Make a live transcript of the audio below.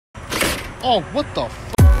Oh, what the f?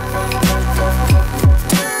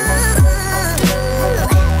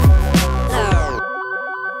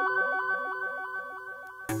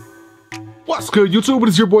 What's good, YouTube? It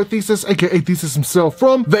is your boy Thesis, aka Thesis himself,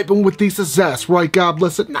 from Vaping with Thesis. That's right, God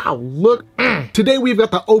bless it. Now look, today we've got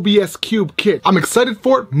the OBS Cube kit. I'm excited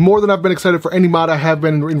for it more than I've been excited for any mod I have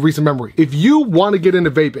been in recent memory. If you want to get into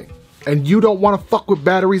vaping and you don't want to fuck with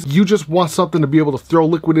batteries, you just want something to be able to throw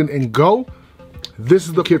liquid in and go, this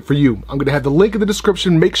is the kit for you. I'm gonna have the link in the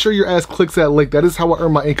description. Make sure your ass clicks that link. That is how I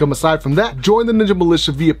earn my income. Aside from that, join the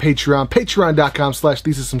NinjaMilitia via Patreon,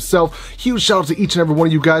 patreon.com/ThesisHimself. Huge shout out to each and every one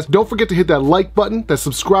of you guys. Don't forget to hit that like button, that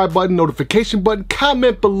subscribe button, notification button,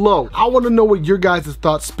 comment below. I want to know what your guys'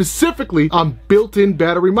 thoughts specifically on built-in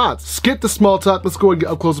battery mods. Skip the small talk. Let's go and get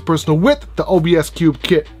up close and personal with the OBS Cube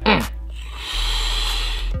kit.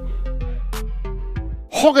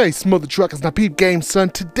 Okay, smother truckers, now peep game,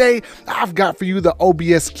 son. Today, I've got for you the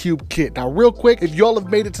OBS Cube kit. Now, real quick, if y'all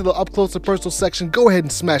have made it to the up close and personal section, go ahead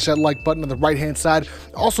and smash that like button on the right-hand side.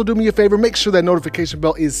 Also, do me a favor, make sure that notification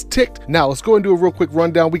bell is ticked. Now, let's go and do a real quick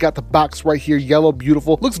rundown. We got the box right here, yellow,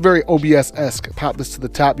 beautiful. Looks very OBS-esque. Pop this to the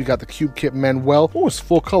top. You got the Cube kit Manuel. Oh, it's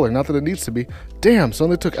full color, not that it needs to be. Damn,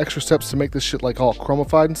 son, they took extra steps to make this shit like all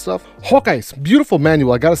chromified and stuff. Hawkeye's beautiful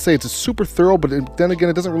manual. I gotta say, it's a super thorough, but then again,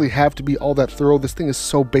 it doesn't really have to be all that thorough. This thing is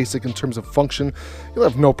so basic in terms of function. You'll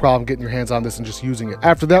have no problem getting your hands on this and just using it.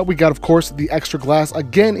 After that, we got, of course, the extra glass.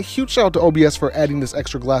 Again, a huge shout out to OBS for adding this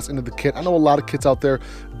extra glass into the kit. I know a lot of kits out there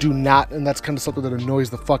do not, and that's kind of something that annoys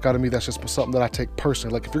the fuck out of me. That's just something that I take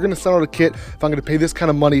personally. Like, if you're gonna send out a kit, if I'm gonna pay this kind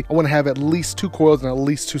of money, I wanna have at least 2 coils and at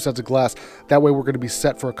least 2 sets of glass. That way, we're gonna be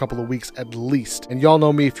set for a couple of weeks at least. And y'all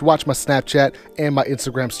know me, if you watch my Snapchat and my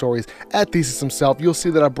Instagram stories at Thesis himself, you'll see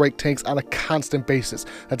that I break tanks on a constant basis.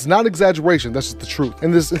 That's not exaggeration, that's just the truth.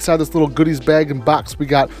 And this inside this little goodies bag and box, we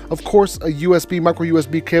got, of course, a USB, micro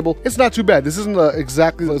USB cable. It's not too bad. This isn't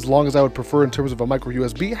exactly as long as I would prefer in terms of a micro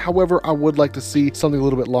USB. However, I would like to see something a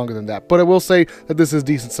little bit longer than that. But I will say that this is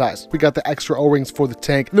decent size. We got the extra O-rings for the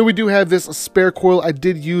tank. And then we do have this spare coil. I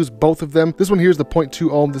did use both of them. This one here is the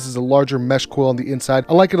 0.2 ohm. This is a larger mesh coil on the inside.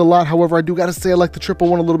 I like it a lot. However, I do gotta say I like the triple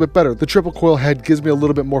one a little bit better. The triple coil head gives me a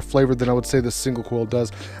little bit more flavor than I would say the single coil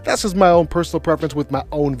does. That's just my own personal preference with my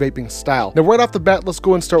own vaping style. Now, right off the bat, let's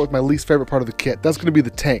go and start with my least favorite part of the kit. That's going to be the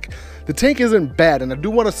tank. The tank isn't bad, and I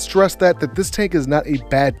do want to stress that this tank is not a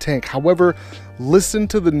bad tank. However, listen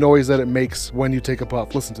to the noise that it makes when you take a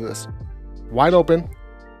puff. Listen to this. Wide open.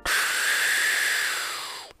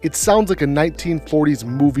 It sounds like a 1940s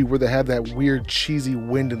movie where they have that weird cheesy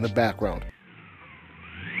wind in the background.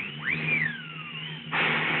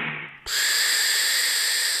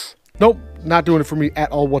 Nope, not doing it for me at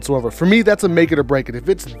all whatsoever. For me, that's a make it or break it. If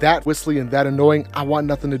it's that whistly and that annoying, I want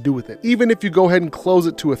nothing to do with it. Even if you go ahead and close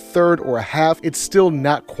it to a third or a half, it's still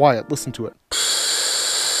not quiet. Listen to it.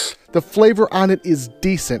 The flavor on it is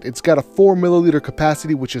decent. It's got a 4 milliliter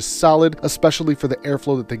capacity, which is solid, especially for the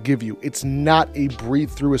airflow that they give you. It's not a breathe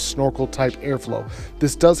through a snorkel type airflow.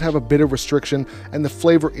 This does have a bit of restriction, and the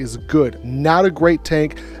flavor is good. Not a great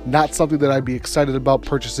tank, not something that I'd be excited about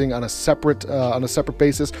purchasing on a separate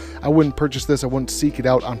basis. I wouldn't purchase this. I wouldn't seek it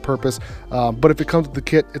out on purpose. But if it comes with the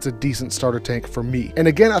kit, it's a decent starter tank for me. And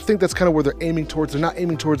again, I think that's kind of where they're aiming towards. They're not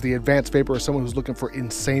aiming towards the advanced vapor or someone who's looking for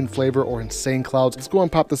insane flavor or insane clouds. Let's go and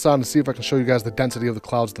pop this on and see if I can show you guys the density of the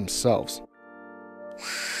clouds themselves.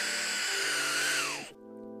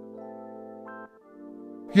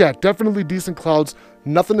 Yeah, definitely decent clouds,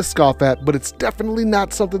 nothing to scoff at, but it's definitely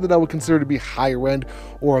not something that I would consider to be higher end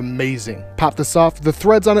or amazing. Pop this off. The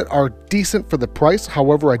threads on it are decent for the price.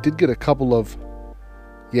 However, I did get a couple of,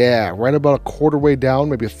 yeah, right about a quarter way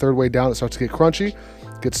down, maybe a third way down, it starts to get crunchy,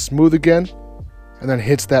 gets smooth again, and then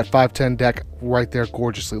hits that 510 deck right there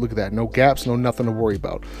gorgeously. Look at that, no gaps, no nothing to worry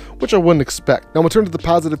about, which I wouldn't expect. Now, in terms of the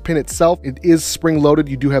positive pin itself, it is spring loaded.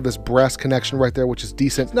 You do have this brass connection right there, which is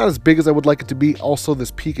decent. Not as big as I would like it to be. Also,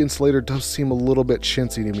 this peak insulator does seem a little bit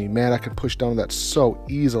chintzy to me. Man, I can push down that so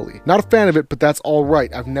easily. Not a fan of it, but that's all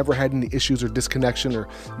right. I've never had any issues or disconnection or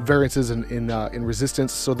variances in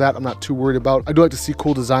resistance, so that I'm not too worried about. I do like to see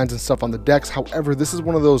cool designs and stuff on the decks. However, this is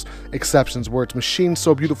one of those exceptions where it's machined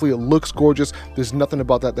so beautifully, it looks gorgeous. There's nothing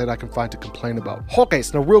about that I can find to complain about. Okay,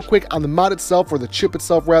 so now real quick on the mod itself, or the chip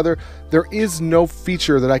itself rather, there is no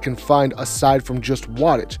feature that I can find aside from just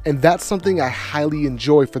wattage, and that's something I highly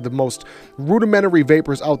enjoy for the most rudimentary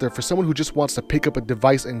vapors out there. For someone who just wants to pick up a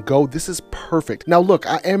device and go, this is perfect. Now look,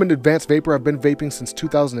 I am an advanced vapor. I've been vaping since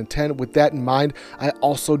 2010. With that in mind, I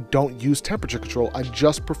also don't use temperature control. I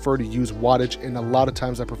just prefer to use wattage, and a lot of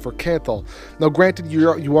times I prefer Canthal. Now granted,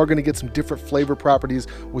 you are going to get some different flavor properties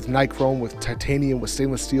with nichrome, with titanium, titanium, with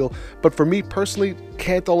stainless steel. But for me personally,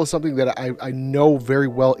 Kanthal is something that I know very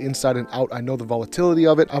well inside and out. I know the volatility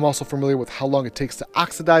of it. I'm also familiar with how long it takes to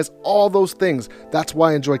oxidize, all those things. That's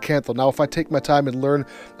why I enjoy Kanthal. Now, if I take my time and learn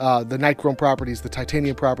the nichrome properties, the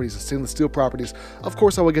titanium properties, the stainless steel properties, of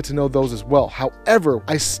course I will get to know those as well. However,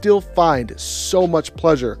 I still find so much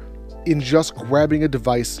pleasure in just grabbing a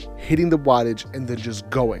device, hitting the wattage, and then just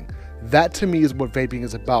going. That to me is what vaping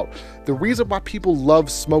is about. The reason why people love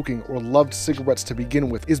smoking or loved cigarettes to begin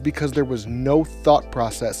with is because there was no thought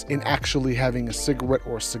process in actually having a cigarette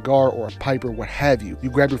or a cigar or a pipe or what have you. You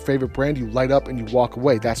grab your favorite brand, you light up, and you walk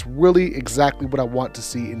away. That's really exactly what I want to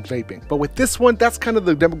see in vaping. But with this one, that's kind of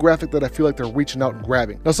the demographic that I feel like they're reaching out and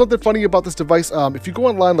grabbing. Now, something funny about this device, if you go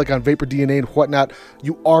online like on Vapor DNA and whatnot,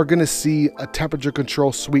 you are going to see a temperature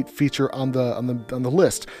control suite feature on the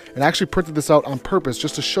list. And I actually printed this out on purpose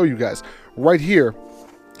just to show you guys. Right here,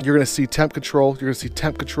 you're going to see temp control, you're going to see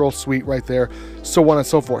temp control suite right there, so on and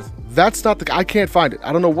so forth. That's not the, I can't find it.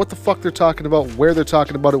 I don't know what the fuck they're talking about, where they're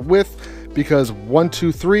talking about it with, because 1,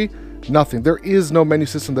 2, 3, nothing. There is no menu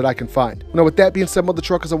system that I can find. Now, with that being said, mother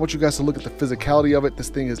truckers, I want you guys to look at the physicality of it. This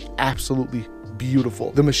thing is absolutely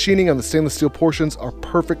beautiful. The machining on the stainless steel portions are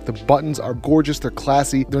perfect. The buttons are gorgeous. They're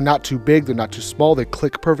classy. They're not too big. They're not too small. They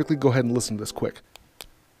click perfectly. Go ahead and listen to this quick.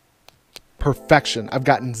 Perfection. I've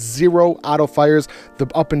gotten 0 auto fires. The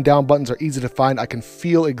up and down buttons are easy to find. I can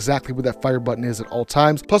feel exactly where that fire button is at all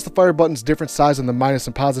times. Plus the fire button's different size than the minus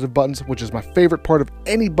and positive buttons, which is my favorite part of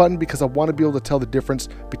any button because I want to be able to tell the difference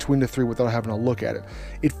between the three without having to look at it.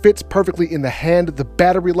 It fits perfectly in the hand. The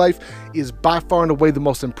battery life is by far and away the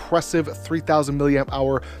most impressive 3000 milliamp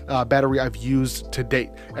hour battery I've used to date.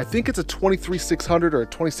 I think it's a 23600 or a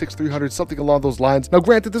 26300, something along those lines. Now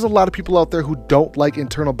granted, there's a lot of people out there who don't like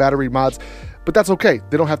internal battery mods, but that's okay.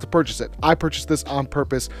 They don't have to purchase it. I purchased this on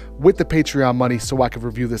purpose with the Patreon money so I could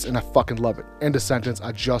review this, and I fucking love it. End of sentence.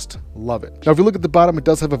 I just love it. Now, if you look at the bottom, it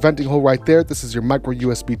does have a venting hole right there. This is your micro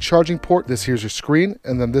USB charging port. This here's your screen,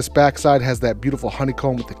 and then this backside has that beautiful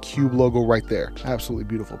honeycomb with the cube logo right there. Absolutely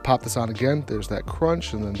beautiful. Pop this on again. There's that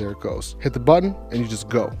crunch, and then there it goes. Hit the button, and you just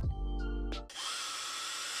go.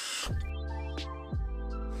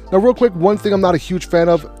 Now, real quick, one thing I'm not a huge fan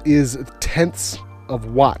of is tenths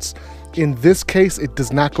of watts. In this case, it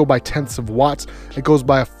does not go by tenths of watts. It goes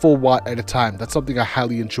by a full watt at a time. That's something I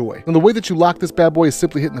highly enjoy. And the way that you lock this bad boy is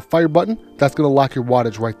simply hitting the fire button. That's going to lock your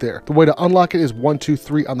wattage right there. The way to unlock it is 1, 2,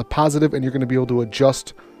 3 on the positive, and you're going to be able to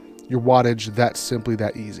adjust your wattage that simply,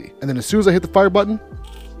 that easy. And then as soon as I hit the fire button,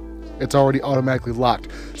 it's already automatically locked.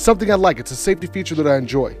 Something I like. It's a safety feature that I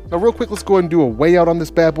enjoy. Now real quick, let's go ahead and do a weigh out on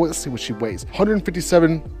this bad boy. Let's see what she weighs.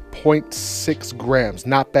 157.6 grams.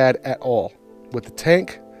 Not bad at all. With the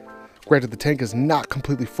tank, granted the tank is not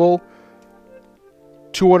completely full,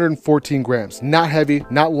 214 grams. Not heavy,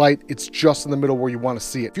 not light. It's just in the middle where you want to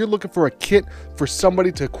see it. If you're looking for a kit for somebody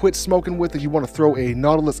to quit smoking with and you want to throw a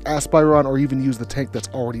Nautilus aspire on or even use the tank that's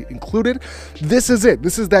already included, this is it.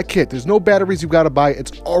 This is that kit. There's no batteries you got to buy.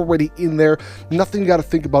 It's already in there. Nothing you got to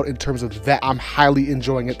think about in terms of that. I'm highly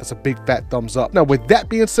enjoying it. That's a big fat thumbs up. Now with that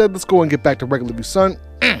being said, let's go and get back to regular review, son.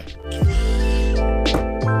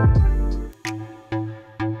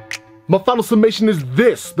 My final summation is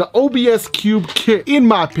this: the OBS Cube kit, in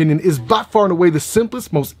my opinion, is by far and away the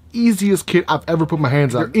simplest, most easiest kit I've ever put my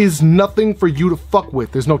hands on. There is nothing for you to fuck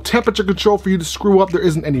with. There's no temperature control for you to screw up. There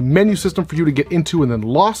isn't any menu system for you to get into and then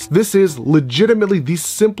lost. This is legitimately the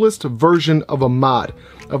simplest version of a mod,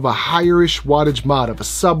 of a higher-ish wattage mod, of a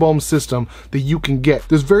sub-ohm system that you can get.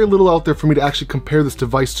 There's very little out there for me to actually compare this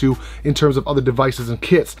device to in terms of other devices and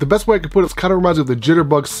kits. The best way I could put it kind of reminds me of the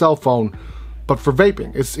Jitterbug cell phone, but for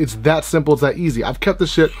vaping. It's that simple, it's that easy. I've kept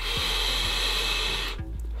this shit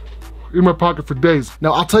in my pocket for days.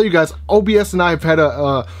 Now, I'll tell you guys, OBS and I have had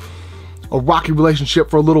a rocky relationship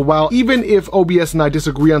for a little while. Even if OBS and I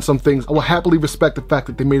disagree on some things, I will happily respect the fact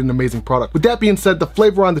that they made an amazing product. With that being said, the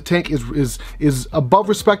flavor on the tank is above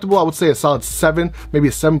respectable. I would say a solid 7, maybe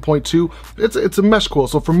a 7.2. It's a mesh coil,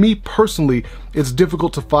 so for me personally, it's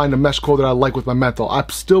difficult to find a mesh coil that I like with my menthol. I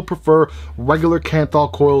still prefer regular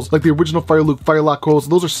Kanthal coils, like the original Firelock coils.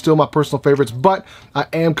 Those are still my personal favorites, but I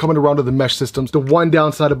am coming around to the mesh systems. The one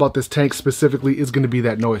downside about this tank specifically is going to be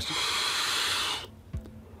that noise.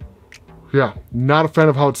 Yeah, not a fan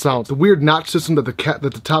of how it sounds. The weird notch system that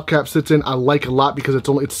the top cap sits in, I like a lot because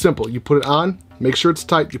it's simple. You put it on, make sure it's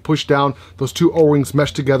tight, you push down, those two O-rings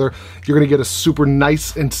mesh together, you're gonna get a super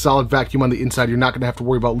nice and solid vacuum on the inside. You're not gonna have to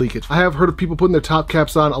worry about leakage. I have heard of people putting their top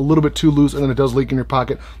caps on a little bit too loose and then it does leak in your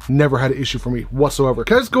pocket. Never had an issue for me whatsoever.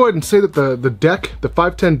 Can I just go ahead and say that the deck, the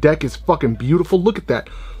 510 deck is fucking beautiful. Look at that.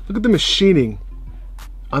 Look at the machining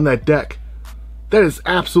on that deck. That is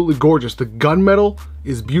absolutely gorgeous. The gunmetal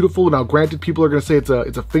is beautiful. Now, granted, people are gonna say it's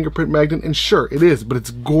a fingerprint magnet, and sure, it is, but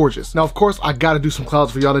it's gorgeous. Now, of course, I gotta do some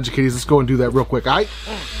clouds for y'all Ninja Kitties. Let's go and do that real quick, all right?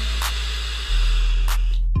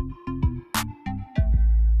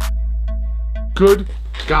 Good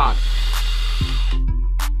God.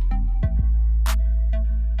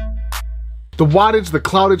 The wattage, the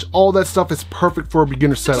cloudage, all that stuff is perfect for a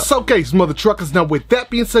beginner setup. So, okay, mother truckers. Now, with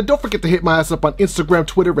that being said, don't forget to hit my ass up on Instagram,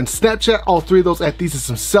 Twitter, and Snapchat. All three of those at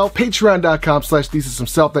ThesisHimself.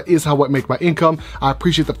 Patreon.com/ThesisHimself. That is how I make my income. I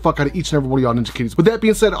appreciate the fuck out of each and every one of y'all Ninja Kitties. With that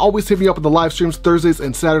being said, always hit me up in the live streams Thursdays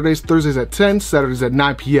and Saturdays. Thursdays at 10, Saturdays at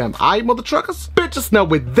 9 p.m. Aight, mother truckers? Bitches. Now,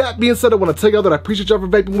 with that being said, I want to tell y'all that I appreciate y'all for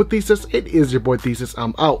vaping with Thesis. It is your boy Thesis.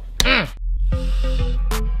 I'm out.